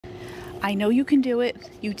I know you can do it.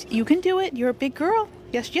 You can do it. You're a big girl.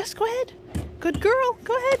 Yes, yes, go ahead. Good girl.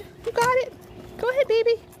 Go ahead. You got it. Go ahead,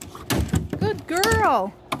 baby. Good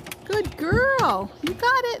girl. Good girl. You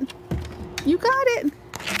got it. You got it.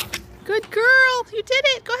 Good girl. You did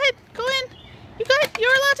it. Go ahead. Go in. You got it.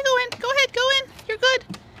 You're allowed to go in. Go ahead. Go in. You're good.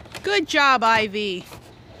 Good job, Ivy.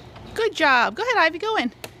 Good job. Go ahead, Ivy. Go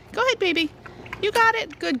in. Go ahead, baby. You got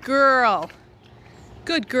it. Good girl.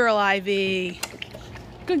 Good girl, Ivy.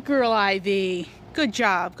 Good girl, Ivy. Good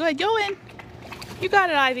job. Go ahead. Go in. You got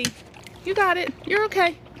it, Ivy. You got it. You're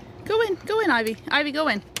okay. Go in. Go in, Ivy. Ivy, go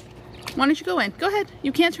in. Why don't you go in? Go ahead.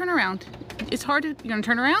 You can't turn around. It's hard to... You're going to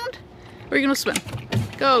turn around? Or are you going to swim?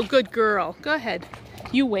 Go. Good girl. Go ahead.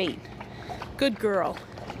 You wait. Good girl.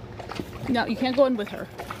 No, you can't go in with her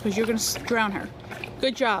because you're going to drown her.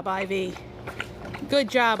 Good job, Ivy. Good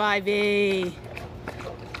job, Ivy.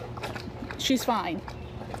 She's fine.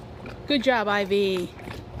 Good job, Ivy.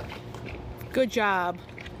 Good job.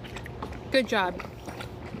 Good job.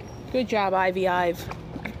 Good job, Ivy.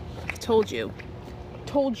 Told you.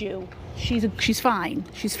 Told you. She's fine.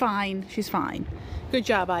 She's fine. She's fine. Good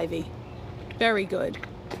job, Ivy. Very good.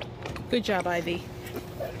 Good job, Ivy.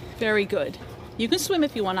 Very good. You can swim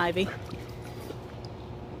if you want, Ivy.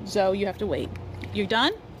 Zoe, you have to wait. You're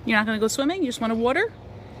done? You're not going to go swimming? You just want to water?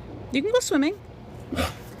 You can go swimming.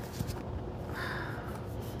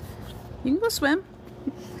 You can go swim.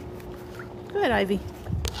 Go ahead, Ivy.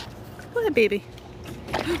 Go ahead, baby.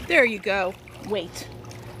 There you go. Wait.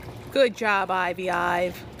 Good job, Ivy.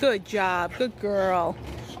 Good job. Good girl.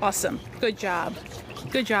 Awesome. Good job.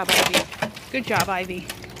 Good job, Ivy. Good job, Ivy.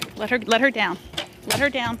 Let her down. Let her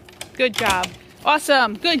down. Good job.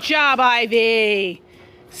 Awesome. Good job, Ivy.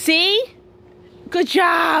 See? Good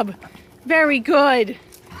job. Very good.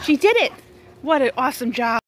 She did it. What an awesome job.